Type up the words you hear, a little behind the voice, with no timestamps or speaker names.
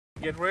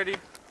Get ready.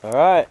 All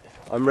right,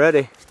 I'm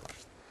ready.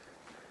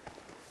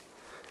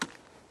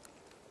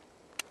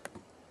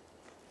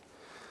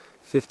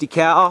 .50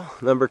 cal,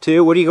 number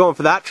 2. What are you going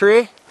for that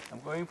tree? I'm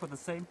going for the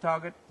same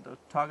target, the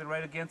target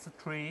right against the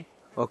tree.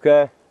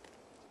 Okay.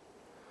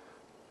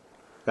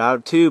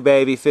 Round 2,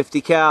 baby,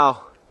 .50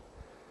 cal.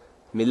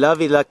 Me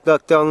lovey luck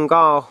duck dung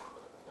go.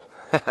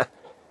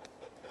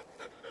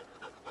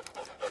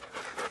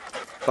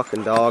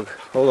 Fucking dog.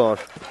 Hold on.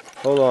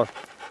 Hold on.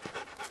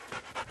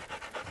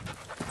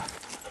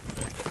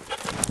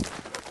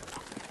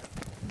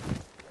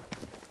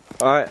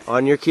 Alright,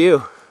 on your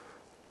cue.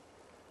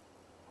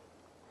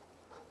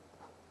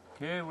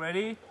 Okay,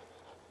 ready?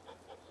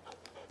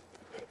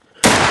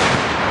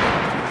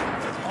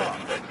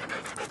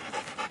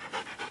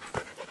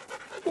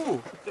 Ooh,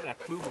 look at that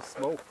plume of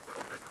smoke.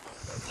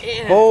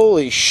 Yeah.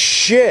 Holy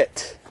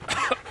shit!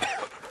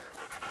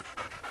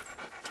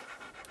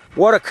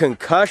 What a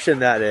concussion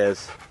that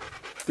is.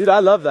 Dude, I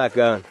love that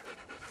gun.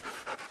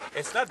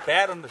 It's not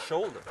bad on the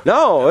shoulder.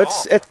 No,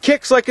 it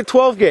kicks like a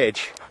 12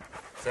 gauge.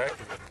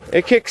 Exactly.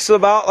 It kicks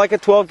about like a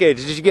 12 gauge.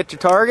 Did you get your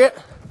target?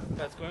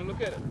 Let's go and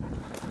look at it.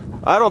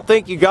 I don't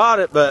think you got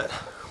it, but...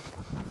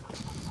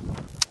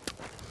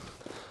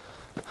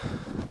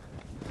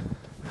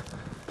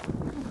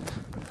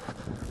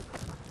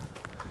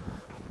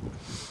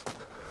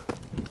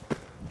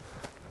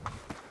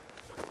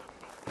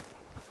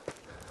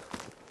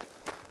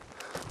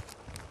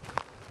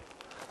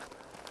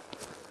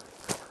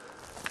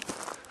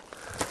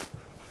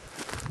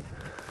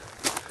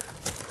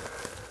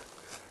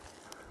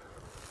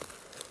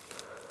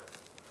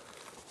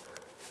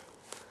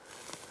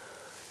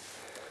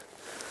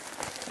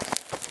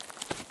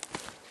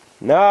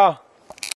 No.